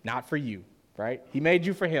 not for you, right? He made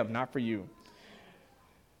you for him, not for you.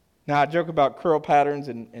 Now, I joke about curl patterns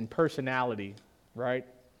and personality, right?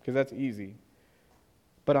 Because that's easy.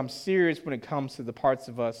 But I'm serious when it comes to the parts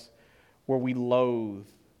of us where we loathe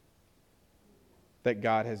that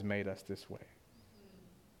God has made us this way.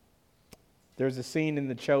 There's a scene in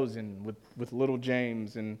The Chosen with little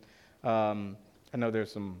James, and I know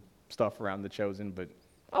there's some stuff around The Chosen, but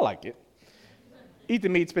I like it. Eat the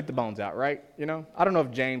meat, spit the bones out, right? You know, I don't know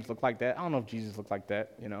if James looked like that. I don't know if Jesus looked like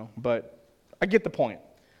that, you know, but I get the point.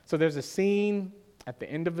 So there's a scene at the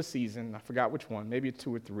end of a season, I forgot which one, maybe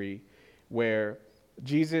 2 or 3, where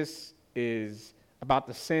Jesus is about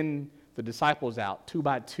to send the disciples out 2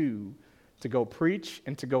 by 2 to go preach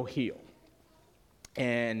and to go heal.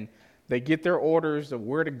 And they get their orders of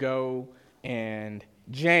where to go, and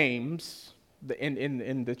James,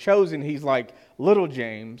 in The Chosen, he's like little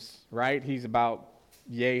James, right? He's about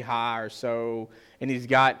yay high or so, and he's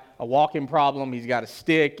got a walking problem, he's got a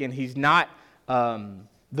stick, and he's not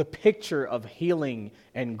the picture of healing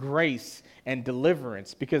and grace and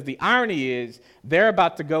deliverance, because the irony is they're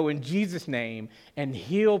about to go in Jesus' name and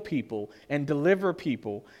heal people and deliver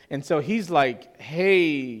people. And so he's like,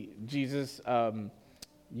 hey, Jesus,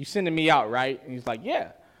 you sending me out, right? And he's like,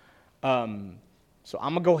 yeah. So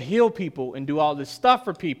I'm going to go heal people and do all this stuff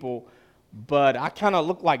for people, but I kind of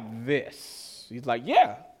look like this. He's like,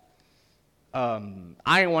 yeah. I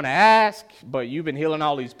didn't want to ask, but you've been healing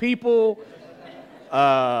all these people.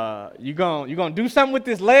 You gonna do something with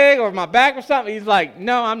this leg or my back or something? He's like,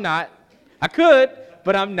 no, I'm not. I could,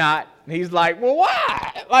 but I'm not. And he's like, well,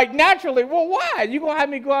 why? Like, naturally, well, why? You gonna have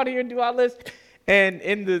me go out here and do all this? And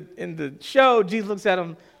in the show, Jesus looks at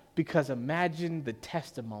him, because imagine the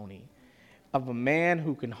testimony of a man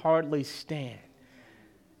who can hardly stand,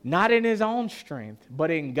 not in his own strength, but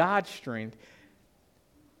in God's strength,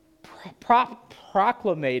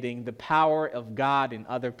 proclamating the power of God in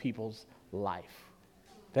other people's life.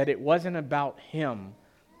 That it wasn't about him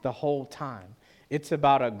the whole time. It's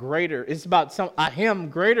about a him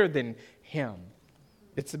greater than him.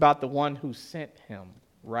 It's about the one who sent him,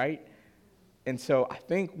 right? And so I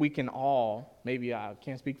think we can all, maybe I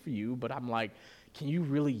can't speak for you, but I'm like, can you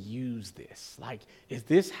really use this? Like, is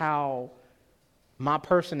this how my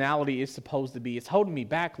personality is supposed to be? It's holding me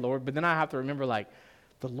back, Lord, but then I have to remember, like,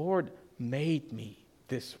 the Lord made me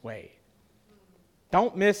this way.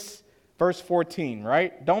 Don't miss verse 14,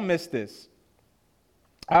 right? Don't miss this.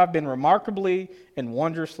 I've been remarkably and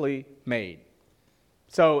wondrously made.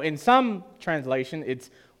 So in some translation,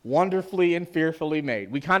 it's wonderfully and fearfully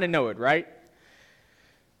made. We kind of know it, right?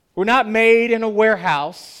 We're not made in a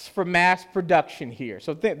warehouse for mass production here.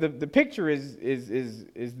 So the picture is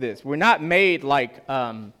this. We're not made like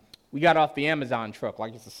we got off the Amazon truck.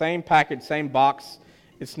 Like it's the same package, same box.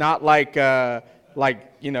 It's not like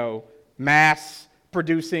mass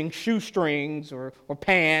producing shoestrings or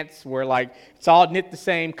pants where like it's all knit the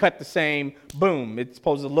same, cut the same, boom. It's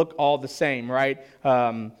supposed to look all the same, right?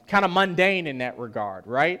 Kind of mundane in that regard,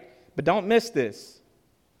 right? But don't miss this.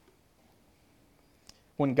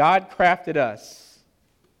 When God crafted us,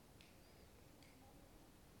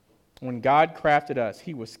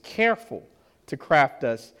 he was careful to craft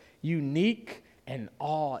us unique and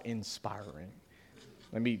awe-inspiring.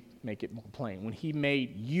 Let me make it more plain. When he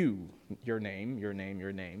made you, your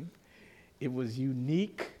name, it was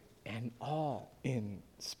unique and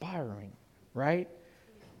awe-inspiring, right?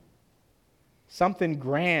 Something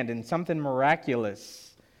grand and something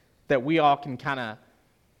miraculous that we all can kind of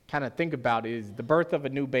think about is the birth of a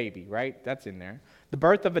new baby, right? That's in there. The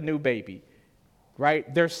birth of a new baby,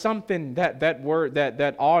 right? There's something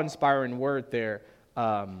that awe-inspiring word there,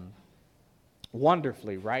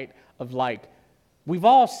 wonderfully, right? Of like, we've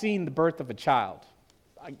all seen the birth of a child,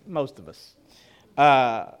 most of us.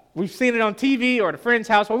 We've seen it on TV or at a friend's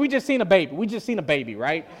house, or we just seen a baby,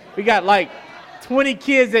 right? We got like 20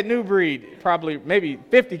 kids at New Breed, probably maybe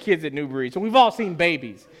 50 kids at New Breed. So we've all seen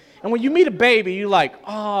babies. And when you meet a baby, you're like,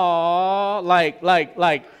 oh, like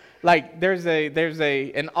Like there's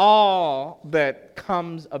an awe that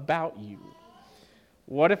comes about you.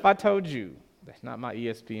 What if I told you, that's not my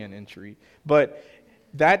ESPN entry, but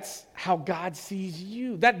that's how God sees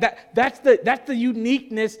you. That's the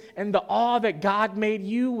uniqueness and the awe that God made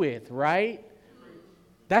you with, right?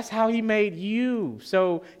 That's how he made you.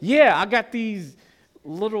 So yeah, I got these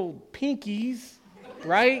little pinkies,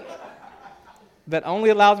 right? That only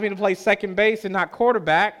allows me to play second base and not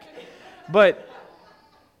quarterback. But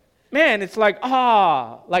man, it's like,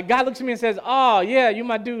 like God looks at me and says, yeah, you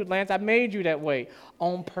my dude, Lance. I made you that way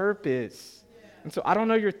on purpose. And so I don't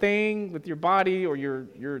know your thing with your body or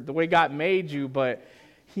your the way God made you, but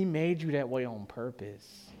he made you that way on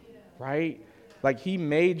purpose, right? Like he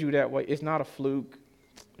made you that way. It's not a fluke.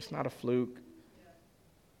 It's not a fluke.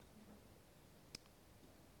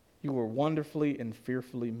 You were wonderfully and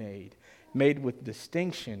fearfully made with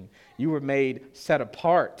distinction. You were made set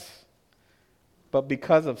apart. But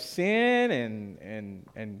because of sin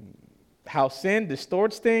and how sin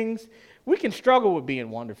distorts things, we can struggle with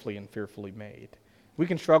being wonderfully and fearfully made. We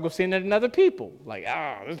can struggle seeing it in other people, like,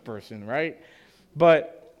 this person, right?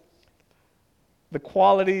 But the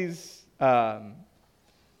qualities that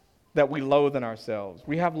we loathe in ourselves,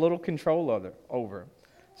 we have little control over.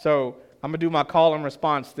 So I'm going to do my call and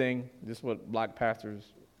response thing. This is what black pastors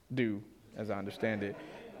do, as I understand it.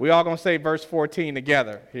 We all going to say verse 14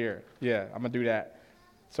 together here. Yeah, I'm going to do that.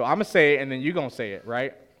 So I'm going to say it, and then you're going to say it,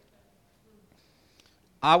 right?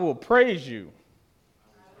 I will praise you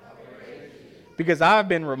because I have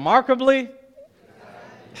been remarkably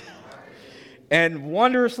and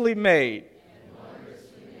wondrously made.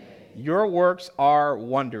 Your works are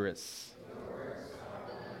wondrous.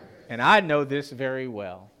 And I know this very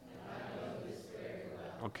well.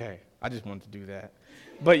 Okay, I just wanted to do that.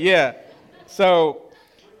 But yeah, so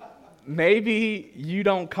maybe you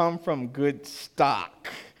don't come from good stock.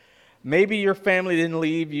 Maybe your family didn't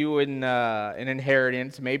leave you an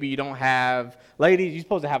inheritance. Maybe you don't have, ladies, you're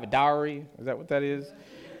supposed to have a dowry. Is that what that is?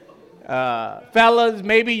 Fellas,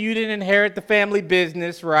 maybe you didn't inherit the family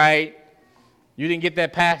business, right? You didn't get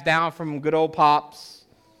that passed down from good old pops.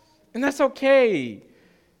 And that's okay,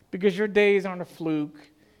 because your days aren't a fluke,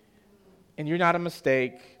 and you're not a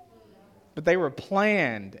mistake. But they were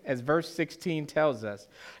planned, as verse 16 tells us.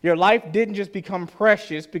 Your life didn't just become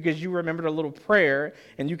precious because you remembered a little prayer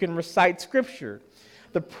and you can recite scripture.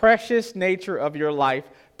 The precious nature of your life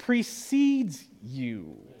precedes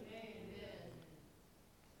you.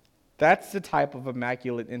 That's the type of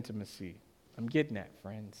immaculate intimacy I'm getting at,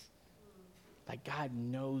 friends. Like God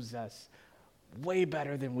knows us way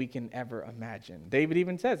better than we can ever imagine. David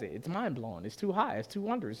even says it. It's mind-blowing. It's too high. It's too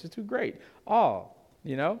wondrous. It's too great.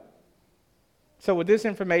 So with this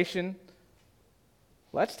information,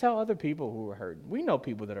 let's tell other people who are hurting. We know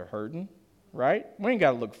people that are hurting, right? We ain't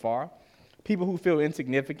got to look far. People who feel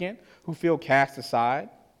insignificant, who feel cast aside.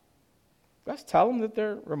 Let's tell them that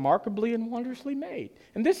they're remarkably and wondrously made.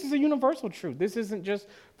 And this is a universal truth. This isn't just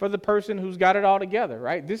for the person who's got it all together,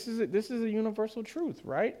 right? This is a universal truth,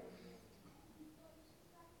 right?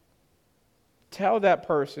 Tell that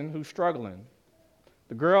person who's struggling.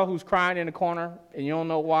 The girl who's crying in the corner and you don't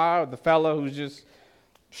know why, or the fella who's just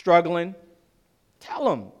struggling, tell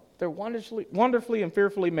them they're wonderfully and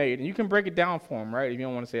fearfully made. And you can break it down for them, right, if you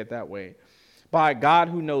don't want to say it that way. By a God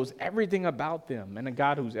who knows everything about them and a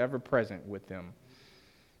God who's ever present with them.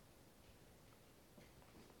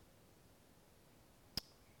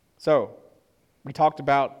 So, we talked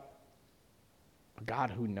about a God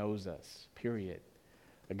who knows us, period.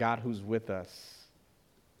 A God who's with us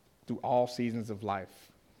through all seasons of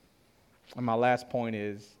life. And my last point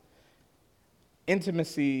is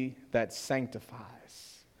intimacy that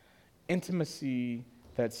sanctifies. Intimacy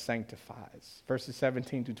that sanctifies. Verses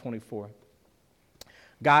 17 to 24.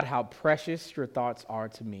 God, how precious your thoughts are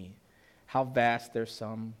to me. How vast their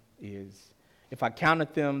sum is. If I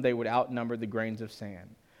counted them, they would outnumber the grains of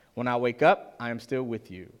sand. When I wake up, I am still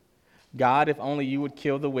with you. God, if only you would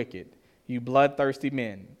kill the wicked, you bloodthirsty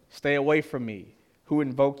men. Stay away from me, who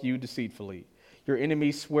invoke you deceitfully. Your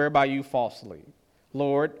enemies swear by you falsely.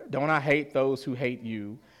 Lord, don't I hate those who hate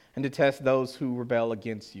you and detest those who rebel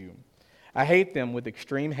against you? I hate them with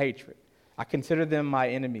extreme hatred. I consider them my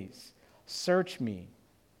enemies. Search me,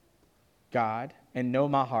 God, and know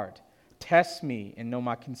my heart. Test me and know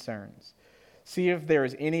my concerns. See if there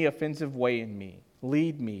is any offensive way in me.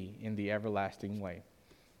 Lead me in the everlasting way.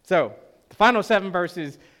 So, the final 7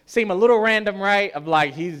 verses seem a little random, right? Of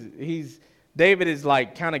like David is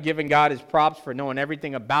like kind of giving God his props for knowing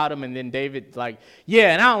everything about him, and then David's like,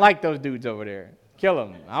 yeah, and I don't like those dudes over there. Kill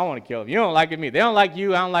them. I don't want to kill them. You don't like me. They don't like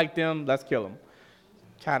you. I don't like them. Let's kill them.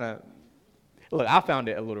 Kind of. Look, I found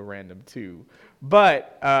it a little random too.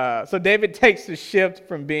 But so David takes the shift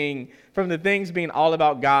from the things being all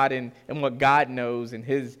about God and what God knows and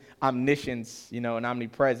his omniscience, and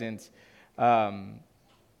omnipresence, to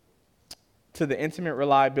the intimate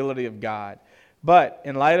reliability of God. But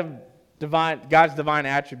in light of God's divine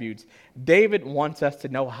attributes, David wants us to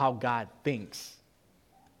know how God thinks,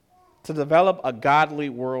 to develop a godly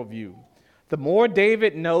worldview. The more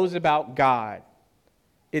David knows about God,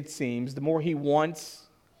 it seems, the more he wants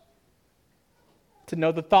to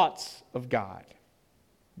know the thoughts of God.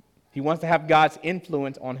 He wants to have God's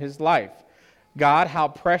influence on his life. God, how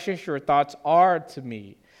precious your thoughts are to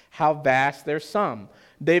me, how vast their sum.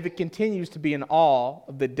 David continues to be in awe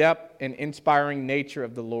of the depth and inspiring nature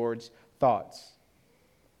of the Lord's thoughts.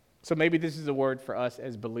 So maybe this is a word for us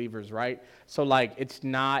as believers, right? So it's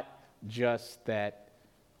not just that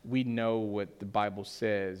we know what the Bible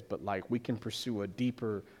says, but we can pursue a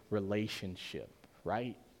deeper relationship,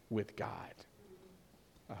 right, with God.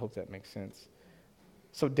 I hope that makes sense.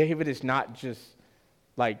 So David is not just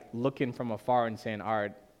looking from afar and saying, all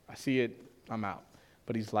right, I see it, I'm out.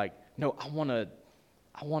 But he's like, no, I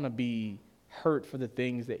want to be hurt for the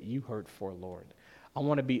things that you hurt for, Lord. I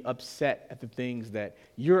want to be upset at the things that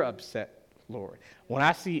you're upset, Lord. When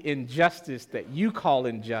I see injustice that you call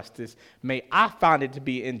injustice, may I find it to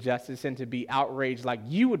be injustice and to be outraged like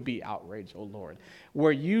you would be outraged, oh Lord.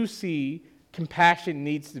 Where you see compassion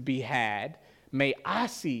needs to be had, may I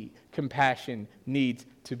see compassion needs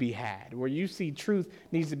to be had. Where you see truth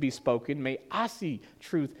needs to be spoken, may I see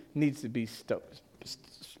truth needs to be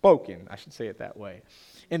spoken. I should say it that way.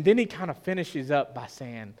 And then he kind of finishes up by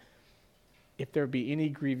saying, if there be any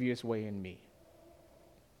grievous way in me,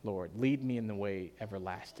 Lord, lead me in the way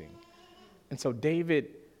everlasting. And so David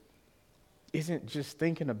isn't just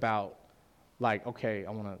thinking about okay,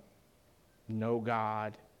 I want to know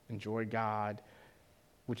God, enjoy God,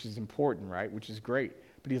 which is important, right? Which is great.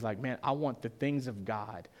 But he's like, man, I want the things of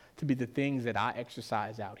God to be the things that I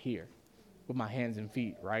exercise out here with my hands and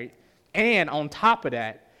feet, right? And on top of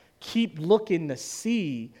that, keep looking to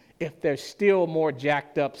see if there's still more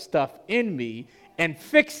jacked up stuff in me and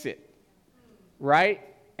fix it, right?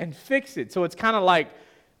 And fix it. So it's kind of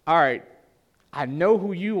all right, I know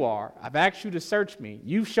who you are. I've asked you to search me.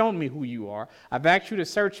 You've shown me who you are. I've asked you to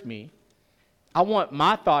search me. I want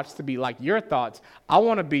my thoughts to be like your thoughts. I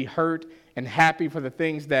want to be hurt and happy for the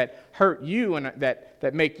things that hurt you and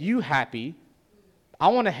that make you happy. I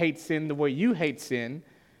want to hate sin the way you hate sin.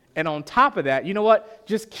 And on top of that, you know what?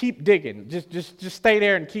 Just keep digging. Just stay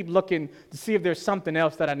there and keep looking to see if there's something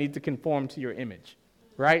else that I need to conform to your image,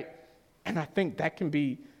 right? And I think that can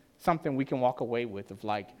be something we can walk away with of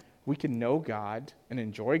we can know God and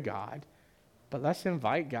enjoy God, but let's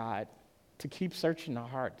invite God to keep searching our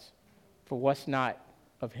hearts for what's not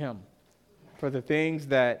of him, for the things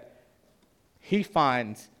that he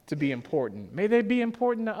finds to be important. May they be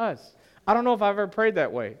important to us. I don't know if I've ever prayed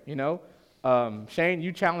that way, Shane,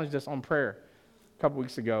 you challenged us on prayer a couple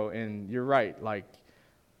weeks ago, and you're right.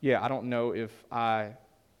 I don't know if I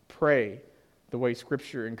pray the way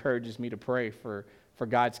Scripture encourages me to pray for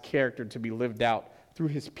God's character to be lived out through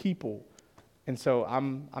his people. And so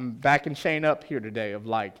I'm backing Shane up here today of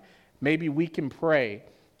maybe we can pray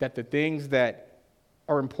that the things that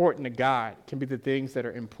are important to God can be the things that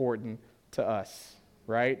are important to us,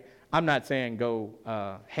 right? I'm not saying go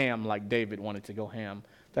ham like David wanted to go ham.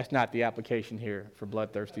 That's not the application here for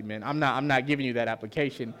bloodthirsty men. I'm not giving you that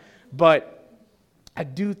application, but I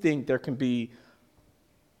do think there can be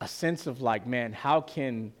a sense of man, how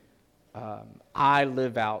can I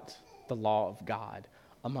live out the law of God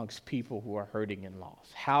amongst people who are hurting and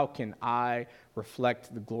lost? How can I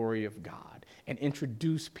reflect the glory of God and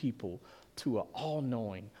introduce people to an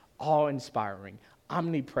all-knowing, all-inspiring,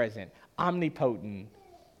 omnipresent, omnipotent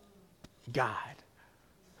God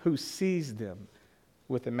who sees them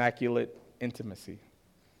with immaculate intimacy?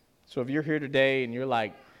 So if you're here today and you're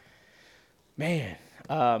like, man,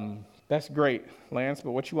 that's great, Lance,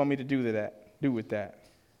 but what you want me to do with that?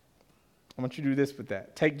 I want you to do this with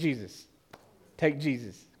that. Take Jesus. Take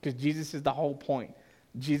Jesus, because Jesus is the whole point.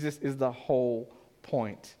 Jesus is the whole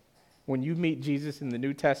point. When you meet Jesus in the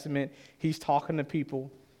New Testament, he's talking to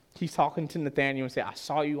people. He's talking to Nathanael and said, I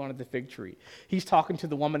saw you under the fig tree. He's talking to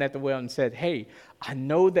the woman at the well and said, hey, I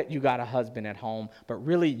know that you got a husband at home, but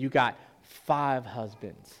really you got 5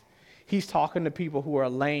 husbands. He's talking to people who are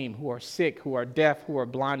lame, who are sick, who are deaf, who are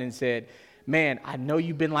blind, and said, man, I know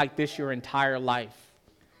you've been like this your entire life,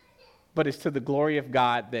 but it's to the glory of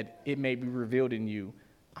God that it may be revealed in you.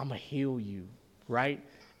 I'm going to heal you, right?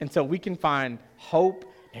 And so we can find hope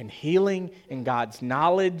and healing in God's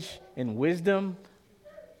knowledge and wisdom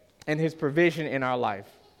and his provision in our life.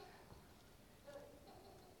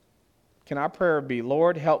 Can our prayer be,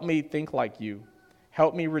 Lord, help me think like you.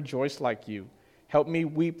 Help me rejoice like you. Help me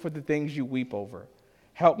weep for the things you weep over.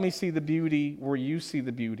 Help me see the beauty where you see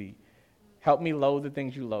the beauty. Help me loathe the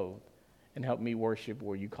things you loathe. And help me worship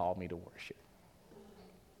where you call me to worship.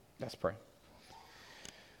 Let's pray.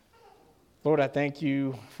 Lord, I thank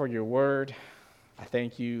you for your word. I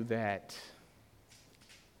thank you that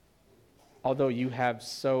although you have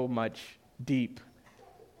so much deep,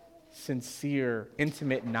 sincere,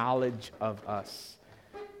 intimate knowledge of us,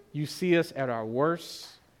 you see us at our worst.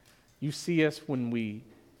 You see us when we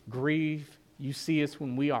grieve. You see us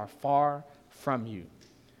when we are far from you.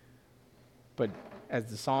 But as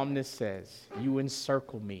the psalmist says, you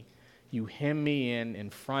encircle me. You hem me in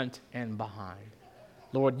front and behind.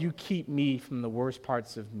 Lord, you keep me from the worst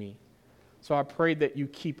parts of me. So I pray that you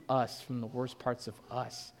keep us from the worst parts of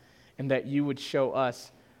us, and that you would show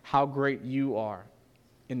us how great you are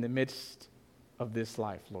in the midst of this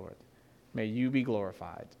life, Lord. May you be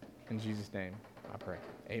glorified. In Jesus' name, I pray.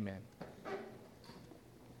 Amen.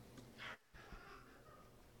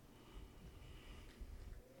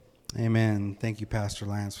 Amen. Thank you, Pastor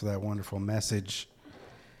Lance, for that wonderful message.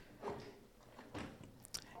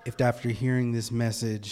 If after hearing this message,